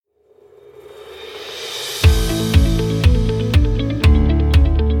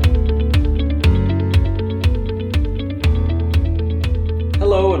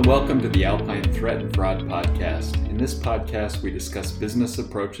Welcome to the Alpine Threat and Fraud Podcast. In this podcast, we discuss business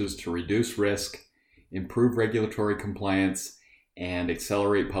approaches to reduce risk, improve regulatory compliance, and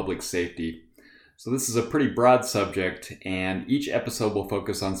accelerate public safety. So this is a pretty broad subject, and each episode will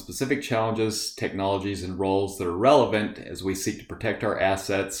focus on specific challenges, technologies, and roles that are relevant as we seek to protect our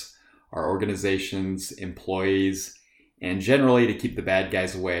assets, our organizations, employees, and generally to keep the bad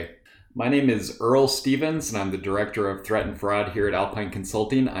guys away. My name is Earl Stevens, and I'm the Director of Threat and Fraud here at Alpine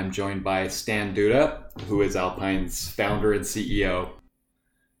Consulting. I'm joined by Stan Duda, who is Alpine's founder and CEO.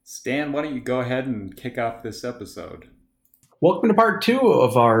 Stan, why don't you go ahead and kick off this episode? Welcome to part 2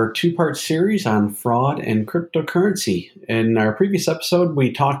 of our 2-part series on fraud and cryptocurrency. In our previous episode,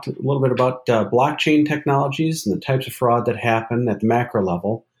 we talked a little bit about blockchain technologies and the types of fraud that happen at the macro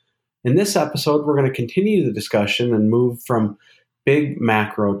level. In this episode, we're going to continue the discussion and move from big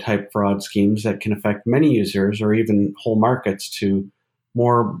macro type fraud schemes that can affect many users or even whole markets to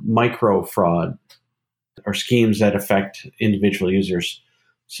more micro fraud or schemes that affect individual users.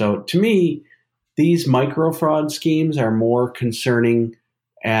 So to me, these micro fraud schemes are more concerning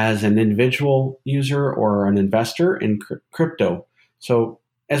as an individual user or an investor in crypto. So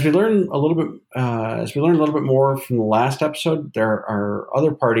as we learn a little bit more from the last episode, there are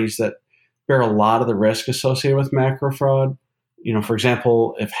other parties that bear a lot of the risk associated with macro fraud. You know, for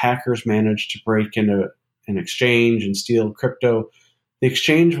example, if hackers manage to break into an exchange and steal crypto, the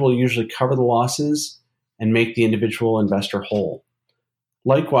exchange will usually cover the losses and make the individual investor whole.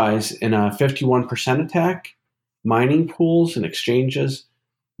 Likewise, in a 51% attack, mining pools and exchanges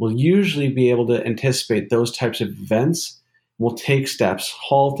will usually be able to anticipate those types of events, will take steps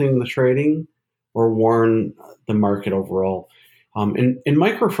halting the trading or warn the market overall. In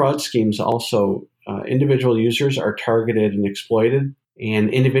micro fraud schemes also, individual users are targeted and exploited, and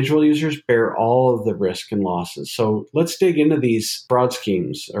individual users bear all of the risk and losses. So let's dig into these fraud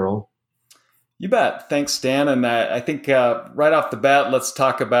schemes, Earl. You bet. Thanks, Stan. And I think right off the bat, let's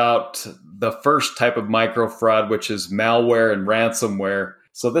talk about the first type of micro fraud, which is malware and ransomware.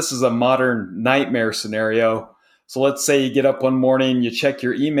 So this is a modern nightmare scenario. So let's say you get up one morning, you check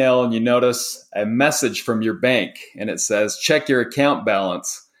your email, and you notice a message from your bank, and it says, check your account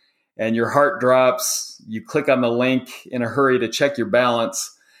balance. And your heart drops, you click on the link in a hurry to check your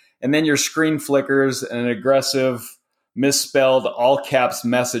balance, and then your screen flickers and an aggressive, misspelled, all caps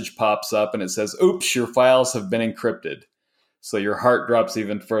message pops up and it says, oops, your files have been encrypted. So your heart drops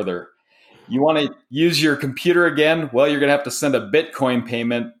even further. You want to use your computer again? Well, you're going to have to send a Bitcoin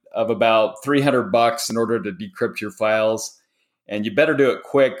payment of about $300 in order to decrypt your files. And you better do it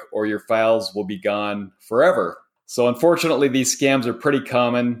quick or your files will be gone forever. So unfortunately, these scams are pretty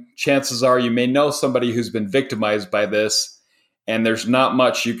common. Chances are you may know somebody who's been victimized by this, and there's not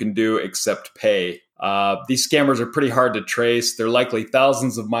much you can do except pay. These scammers are pretty hard to trace. They're likely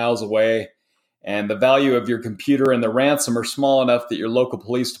thousands of miles away, and the value of your computer and the ransom are small enough that your local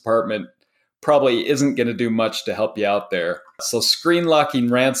police department probably isn't going to do much to help you out there. So screen locking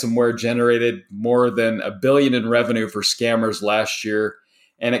ransomware generated more than $1 billion in revenue for scammers last year,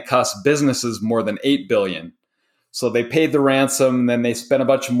 and it cost businesses more than $8 billion. So they paid the ransom, then they spent a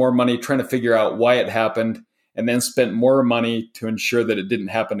bunch of more money trying to figure out why it happened, and then spent more money to ensure that it didn't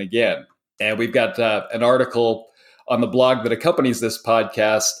happen again. And we've got an article on the blog that accompanies this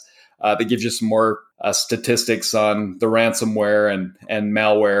podcast that gives you some more statistics on the ransomware and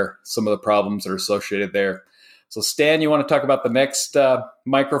malware, some of the problems that are associated there. So Stan, you want to talk about the next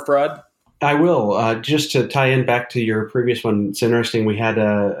micro fraud? I will. Just to tie in back to your previous one, it's interesting. We had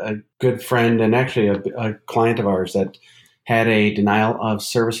a good friend and actually a client of ours that had a denial of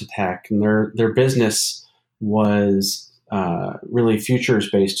service attack, and their business was really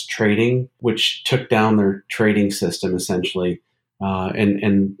futures-based trading, which took down their trading system essentially,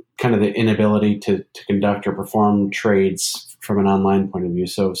 and kind of the inability to conduct or perform trades from an online point of view.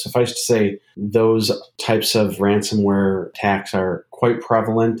 So suffice to say, those types of ransomware attacks are quite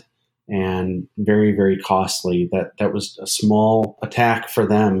prevalent and very, very costly. That was a small attack for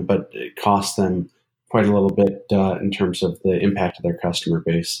them, but it cost them quite a little bit in terms of the impact of their customer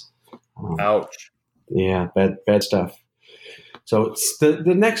base. Ouch. Yeah, bad stuff. So it's the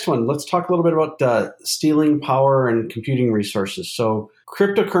next one. Let's talk a little bit about stealing power and computing resources. So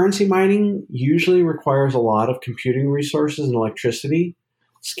cryptocurrency mining usually requires a lot of computing resources and electricity.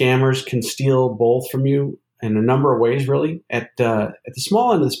 Scammers can steal both from you in a number of ways, really. At the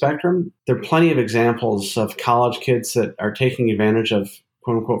small end of the spectrum, there are plenty of examples of college kids that are taking advantage of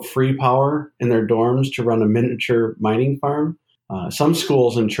quote-unquote free power in their dorms to run a miniature mining farm. Some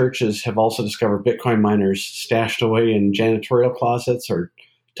schools and churches have also discovered Bitcoin miners stashed away in janitorial closets or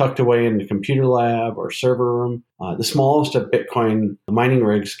tucked away in the computer lab or server room. The smallest of Bitcoin mining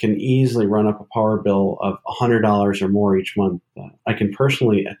rigs can easily run up a power bill of $100 or more each month. I can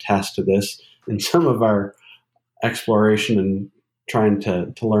personally attest to this in some of our exploration and trying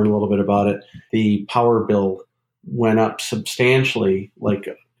to learn a little bit about it. The power bill went up substantially. Like,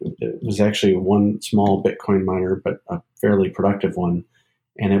 it was actually one small Bitcoin miner, but a fairly productive one.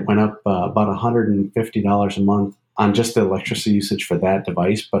 And it went up about $150 a month on just the electricity usage for that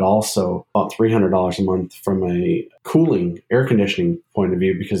device, but also about $300 a month from a cooling, air conditioning point of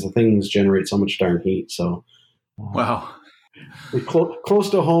view, because the things generate so much darn heat. So, wow, close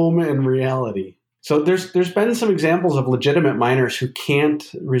to home in reality. So there's been some examples of legitimate miners who can't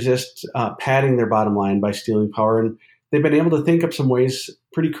resist padding their bottom line by stealing power, and they've been able to think up some ways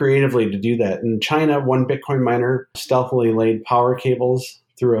pretty creatively to do that. In China, one Bitcoin miner stealthily laid power cables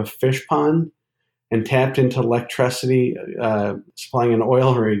through a fish pond and tapped into electricity, supplying an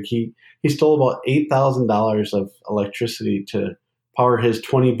oil rig. He stole about $8,000 of electricity to power his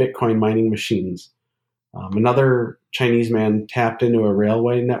 20 Bitcoin mining machines. Another Chinese man tapped into a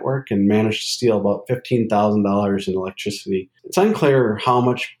railway network and managed to steal about $15,000 in electricity. It's unclear how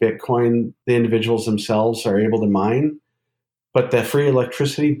much Bitcoin the individuals themselves are able to mine, but the free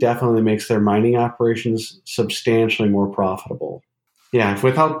electricity definitely makes their mining operations substantially more profitable. Yeah,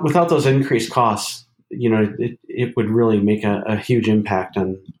 without those increased costs, it would really make a huge impact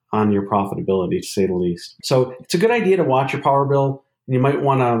on your profitability, to say the least. So it's a good idea to watch your power bill. And you might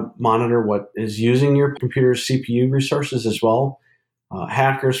want to monitor what is using your computer's CPU resources as well.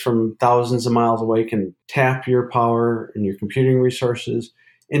 Hackers from thousands of miles away can tap your power and your computing resources.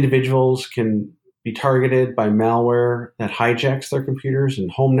 Individuals can be targeted by malware that hijacks their computers and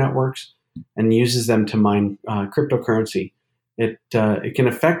home networks and uses them to mine cryptocurrency. It can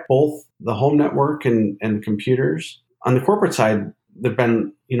affect both the home network and computers. On the corporate side, there have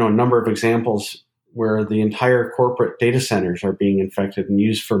been a number of examples where the entire corporate data centers are being infected and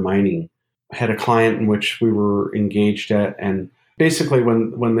used for mining. I had a client in which we were engaged at, and basically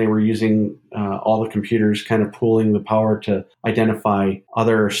when they were using all the computers, kind of pooling the power to identify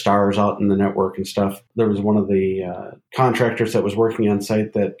other stars out in the network and stuff, there was one of the contractors that was working on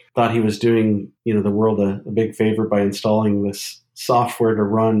site that thought he was doing the world a big favor by installing this software to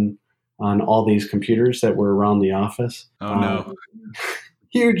run on all these computers that were around the office. Oh, no.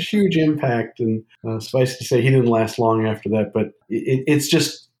 Huge impact. And suffice to say, he didn't last long after that. But it's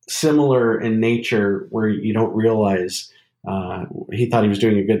just similar in nature where you don't realize he thought he was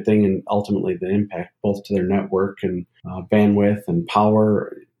doing a good thing, and ultimately the impact both to their network and bandwidth and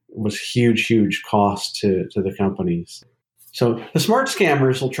power was huge cost to the companies. So the smart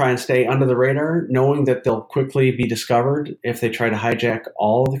scammers will try and stay under the radar, knowing that they'll quickly be discovered if they try to hijack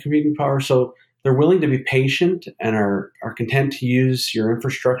all of the computing power. So they're willing to be patient and are content to use your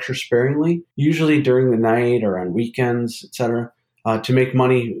infrastructure sparingly, usually during the night or on weekends, etc., to make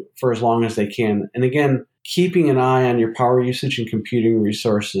money for as long as they can. And again, keeping an eye on your power usage and computing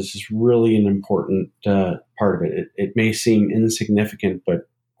resources is really an important part of it. It may seem insignificant, but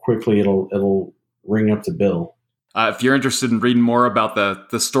quickly it'll ring up the bill. If you're interested in reading more about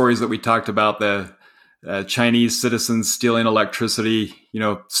the stories that we talked about, the Chinese citizens stealing electricity,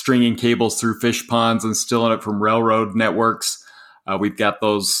 stringing cables through fish ponds and stealing it from railroad networks, we've got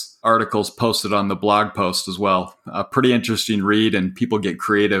those articles posted on the blog post as well. A pretty interesting read, and people get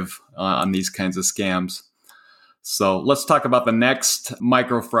creative on these kinds of scams. So let's talk about the next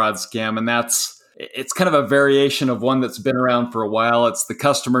micro fraud scam, and it's kind of a variation of one that's been around for a while. It's the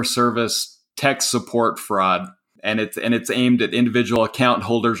customer service tech support fraud, and it's aimed at individual account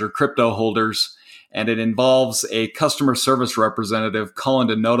holders or crypto holders. And it involves a customer service representative calling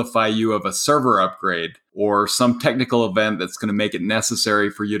to notify you of a server upgrade or some technical event that's going to make it necessary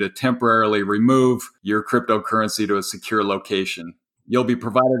for you to temporarily remove your cryptocurrency to a secure location. You'll be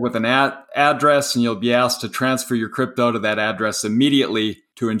provided with an address, and you'll be asked to transfer your crypto to that address immediately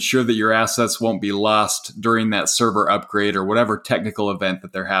to ensure that your assets won't be lost during that server upgrade or whatever technical event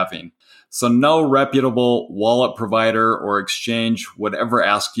that they're having. So no reputable wallet provider or exchange would ever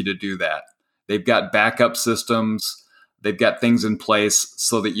ask you to do that. They've got backup systems. They've got things in place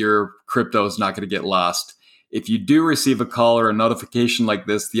so that your crypto is not going to get lost. If you do receive a call or a notification like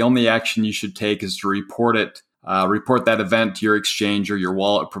this, the only action you should take is to report that event to your exchange or your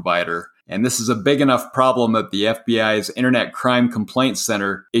wallet provider. And this is a big enough problem that the FBI's Internet Crime Complaint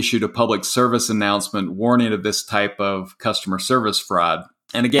Center issued a public service announcement warning of this type of customer service fraud.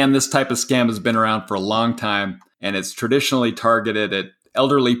 And again, this type of scam has been around for a long time, and it's traditionally targeted at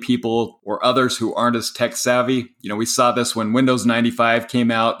elderly people or others who aren't as tech savvy. We saw this when Windows 95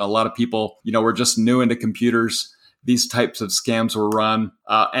 came out. A lot of people, were just new into computers. these types of scams were run.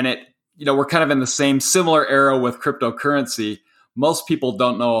 And we're kind of in the similar era with cryptocurrency. Most people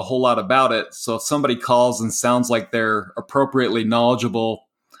don't know a whole lot about it. So if somebody calls and sounds like they're appropriately knowledgeable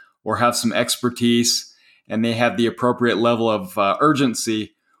or have some expertise and they have the appropriate level of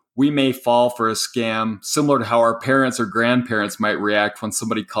urgency, we may fall for a scam similar to how our parents or grandparents might react when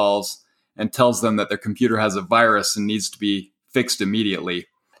somebody calls and tells them that their computer has a virus and needs to be fixed immediately.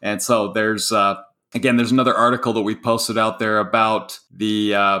 And so there's another article that we posted out there about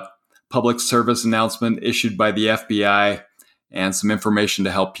the public service announcement issued by the FBI and some information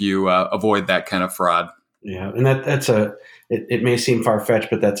to help you avoid that kind of fraud. Yeah, and it may seem far-fetched,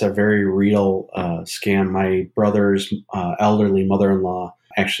 but that's a very real scam. My brother's elderly mother-in-law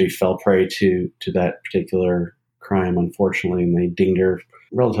actually fell prey to that particular crime, unfortunately, and they dinged her a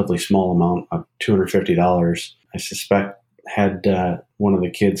relatively small amount of $250. I suspect had one of the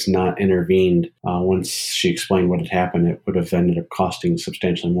kids not intervened once she explained what had happened, it would have ended up costing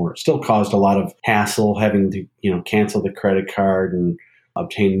substantially more. It still caused a lot of hassle, having to cancel the credit card and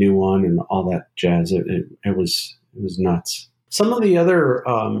obtain a new one and all that jazz. It was nuts. Some of the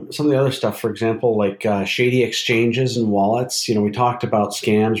other stuff, for example, like shady exchanges and wallets. We talked about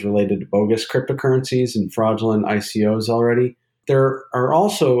scams related to bogus cryptocurrencies and fraudulent ICOs already. There are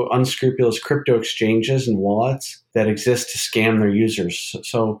also unscrupulous crypto exchanges and wallets that exist to scam their users.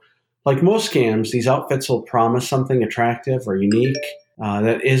 So, like most scams, these outfits will promise something attractive or unique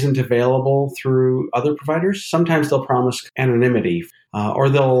that isn't available through other providers. Sometimes they'll promise anonymity, or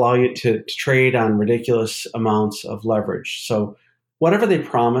they'll allow you to trade on ridiculous amounts of leverage. So whatever they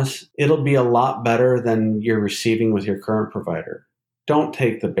promise, it'll be a lot better than you're receiving with your current provider. Don't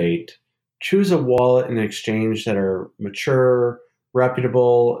take the bait. Choose a wallet and exchange that are mature,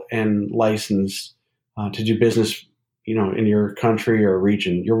 reputable, and licensed to do business, in your country or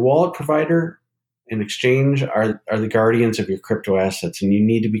region. Your wallet provider and exchange are the guardians of your crypto assets, and you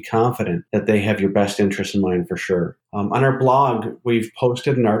need to be confident that they have your best interests in mind for sure. On our blog, we've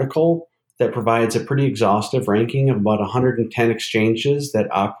posted an article that provides a pretty exhaustive ranking of about 110 exchanges that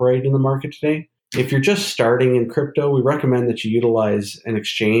operate in the market today. If you're just starting in crypto, we recommend that you utilize an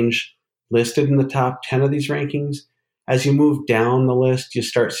exchange listed in the top 10 of these rankings. As you move down the list, you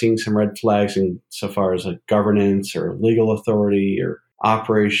start seeing some red flags insofar as like governance or legal authority or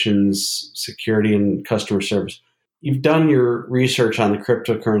operations, security, and customer service. You've done your research on the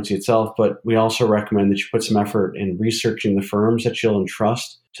cryptocurrency itself, but we also recommend that you put some effort in researching the firms that you'll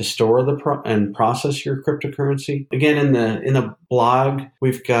entrust to store and process your cryptocurrency. Again, in the blog,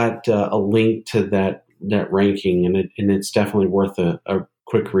 we've got a link to that ranking, and it's definitely worth a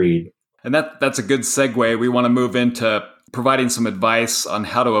quick read. And that's a good segue. We want to move into providing some advice on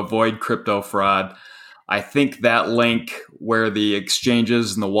how to avoid crypto fraud. I think that link where the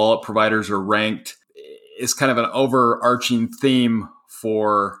exchanges and the wallet providers are ranked is kind of an overarching theme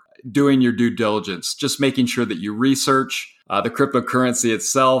for doing your due diligence, just making sure that you research the cryptocurrency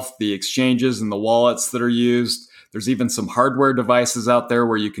itself, the exchanges and the wallets that are used. There's even some hardware devices out there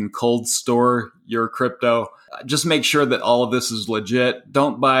where you can cold store your crypto. Just make sure that all of this is legit.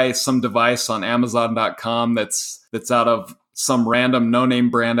 Don't buy some device on Amazon.com that's out of some random no-name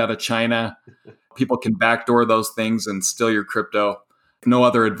brand out of China. People can backdoor those things and steal your crypto. No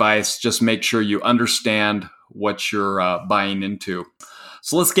other advice. Just make sure you understand what you're buying into.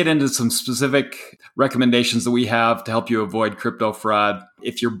 So let's get into some specific recommendations that we have to help you avoid crypto fraud.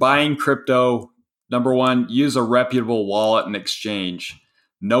 If you're buying crypto, number one, use a reputable wallet and exchange.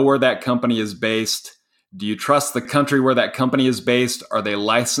 Know where that company is based. Do you trust the country where that company is based? Are they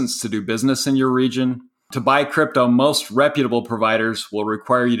licensed to do business in your region? To buy crypto, most reputable providers will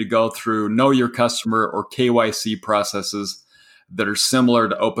require you to go through Know Your Customer or KYC processes that are similar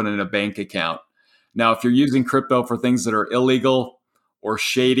to opening a bank account. Now, if you're using crypto for things that are illegal or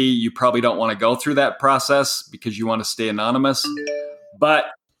shady, you probably don't want to go through that process because you want to stay anonymous. But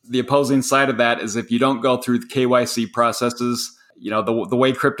the opposing side of that is if you don't go through the KYC processes, the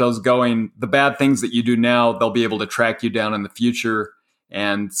way crypto's going, the bad things that you do now, they'll be able to track you down in the future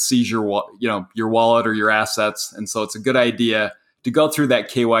and seize your wallet or your assets. And so it's a good idea to go through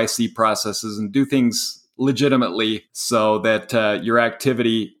that KYC processes and do things legitimately so that your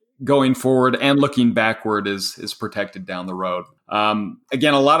activity going forward and looking backward is protected down the road.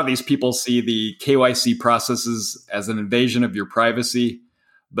 Again, a lot of these people see the KYC processes as an invasion of your privacy,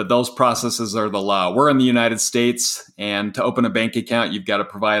 but those processes are the law. We're in the United States, and to open a bank account, you've got to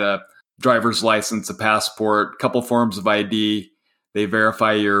provide a driver's license, a passport, a couple forms of ID. They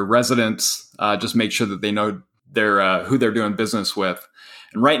verify your residence. Just make sure that they know who they're doing business with.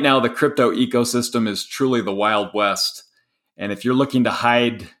 And right now, the crypto ecosystem is truly the Wild West. And if you're looking to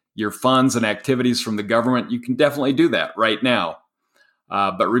hide your funds and activities from the government, you can definitely do that right now.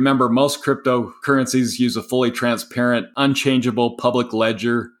 But remember, most cryptocurrencies use a fully transparent, unchangeable public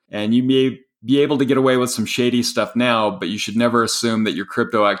ledger, and you may be able to get away with some shady stuff now, but you should never assume that your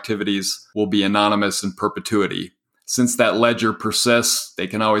crypto activities will be anonymous in perpetuity. Since that ledger persists, they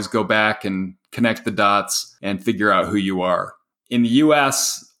can always go back and connect the dots and figure out who you are. In the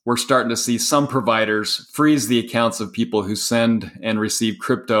US, we're starting to see some providers freeze the accounts of people who send and receive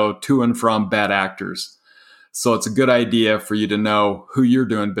crypto to and from bad actors. So it's a good idea for you to know who you're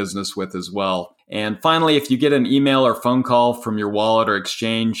doing business with as well. And finally, if you get an email or phone call from your wallet or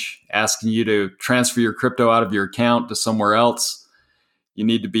exchange asking you to transfer your crypto out of your account to somewhere else, you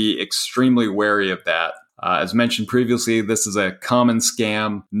need to be extremely wary of that. As mentioned previously, this is a common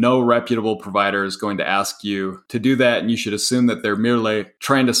scam. No reputable provider is going to ask you to do that, and you should assume that they're merely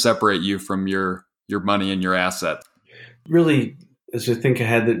trying to separate you from your money and your assets. Really, as you think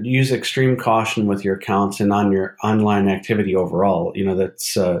ahead, that use extreme caution with your accounts and on your online activity overall.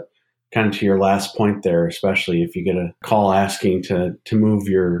 That's kind of to your last point there, especially if you get a call asking to move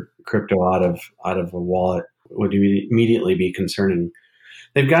your crypto out of a wallet, would immediately be concerning.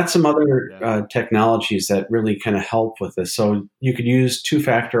 They've got some other technologies that really kind of help with this. So you could use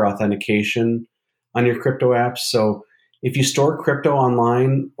two-factor authentication on your crypto apps. So if you store crypto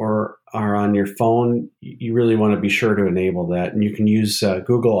online or on your phone, you really want to be sure to enable that. And you can use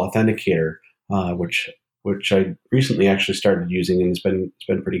Google Authenticator, which I recently actually started using, and it's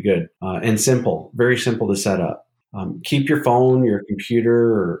been pretty good and simple, very simple to set up. Keep your phone, your computer,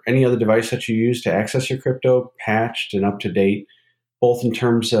 or any other device that you use to access your crypto patched and up to date, both in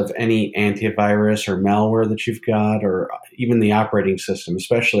terms of any antivirus or malware that you've got, or even the operating system.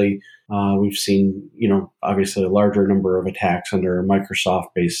 Especially, we've seen, obviously a larger number of attacks under a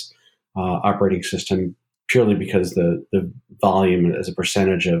Microsoft-based operating system, purely because the volume as a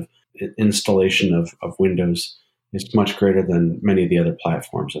percentage of installation of Windows is much greater than many of the other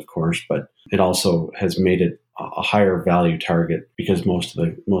platforms, of course. But it also has made it a higher value target because most of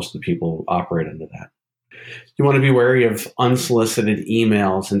the people operate under that. You want to be wary of unsolicited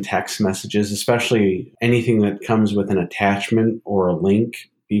emails and text messages, especially anything that comes with an attachment or a link.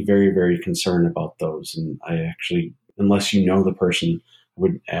 Be very, very concerned about those. And I actually, unless you know the person,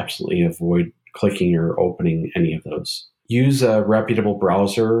 would absolutely avoid clicking or opening any of those. Use a reputable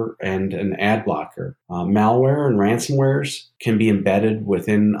browser and an ad blocker. Malware and ransomwares can be embedded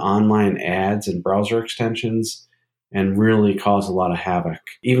within online ads and browser extensions and really cause a lot of havoc.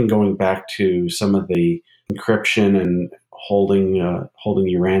 Even going back to some of the encryption and holding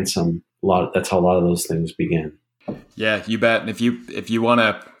you ransom, that's how a lot of those things begin. Yeah, you bet. And if you want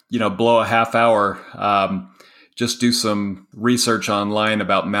to blow a half hour, just do some research online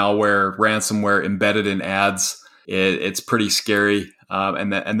about malware, ransomware embedded in ads. It's pretty scary.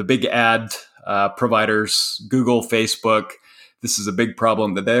 And the big ad providers, Google, Facebook, this is a big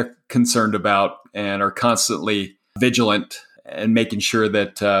problem that they're concerned about and are constantly vigilant and making sure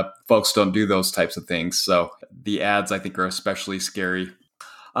that folks don't do those types of things. So the ads, I think, are especially scary.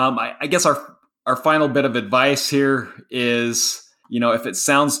 I guess our final bit of advice here is, if it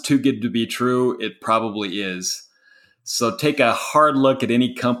sounds too good to be true, it probably is. So take a hard look at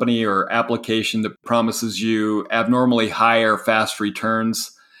any company or application that promises you abnormally high or fast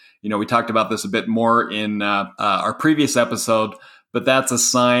returns. We talked about this a bit more in our previous episode, but that's a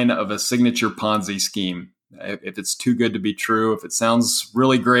sign of a signature Ponzi scheme. If it's too good to be true, if it sounds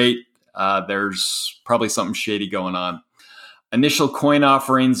really great, there's probably something shady going on. Initial coin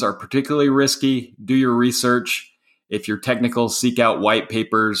offerings are particularly risky. Do your research. If you're technical, seek out white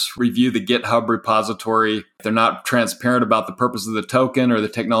papers, review the GitHub repository. If they're not transparent about the purpose of the token or the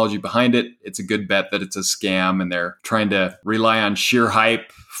technology behind it, it's a good bet that it's a scam and they're trying to rely on sheer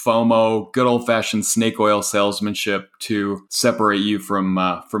hype, FOMO, good old-fashioned snake oil salesmanship to separate you from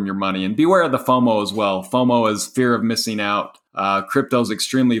your money. And beware of the FOMO as well. FOMO is fear of missing out. Crypto is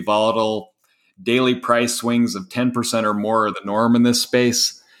extremely volatile. Daily price swings of 10% or more are the norm in this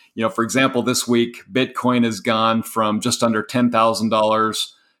space. For example, this week, Bitcoin has gone from just under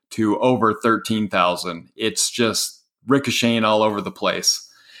 $10,000 to over $13,000. It's just ricocheting all over the place.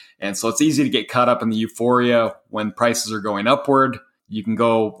 And so it's easy to get caught up in the euphoria when prices are going upward. You can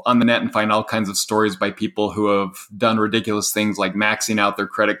go on the net and find all kinds of stories by people who have done ridiculous things like maxing out their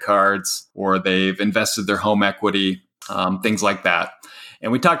credit cards, or they've invested their home equity, things like that.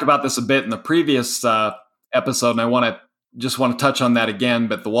 And we talked about this a bit in the previous episode, and I want to touch on that again,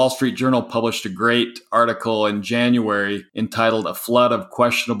 but the Wall Street Journal published a great article in January entitled "A Flood of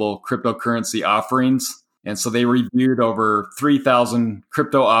Questionable Cryptocurrency Offerings." And so they reviewed over 3,000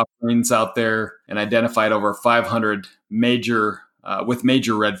 crypto offerings out there and identified over 500 major with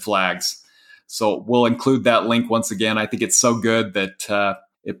major red flags. So we'll include that link once again. I think it's so good that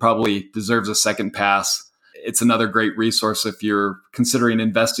it probably deserves a second pass. It's another great resource if you're considering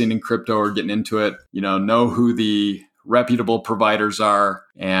investing in crypto or getting into it. Know who the reputable providers are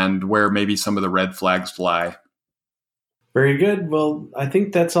and where maybe some of the red flags lie. Very good. Well, I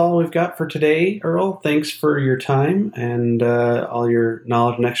think that's all we've got for today, Earl. Thanks for your time and all your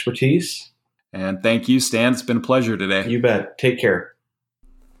knowledge and expertise. And thank you, Stan. It's been a pleasure today. You bet. Take care.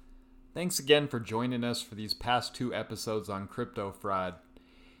 Thanks again for joining us for these past 2 episodes on crypto fraud.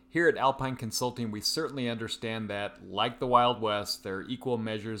 Here at Alpine Consulting, we certainly understand that, like the Wild West, there are equal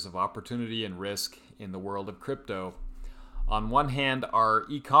measures of opportunity and risk in the world of crypto. On one hand, our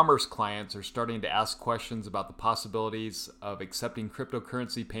e-commerce clients are starting to ask questions about the possibilities of accepting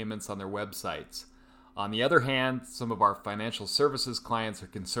cryptocurrency payments on their websites. On the other hand, some of our financial services clients are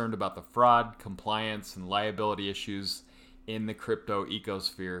concerned about the fraud, compliance, and liability issues in the crypto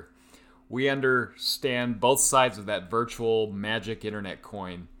ecosphere. We understand both sides of that virtual magic internet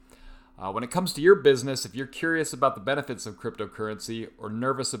coin. When it comes to your business, if you're curious about the benefits of cryptocurrency or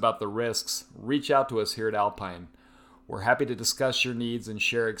nervous about the risks, reach out to us here at Alpine. We're happy to discuss your needs and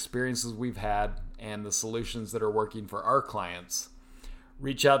share experiences we've had and the solutions that are working for our clients.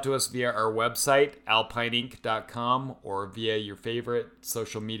 Reach out to us via our website, alpineinc.com, or via your favorite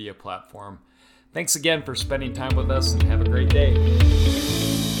social media platform. Thanks again for spending time with us, and have a great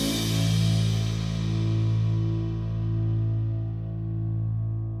day.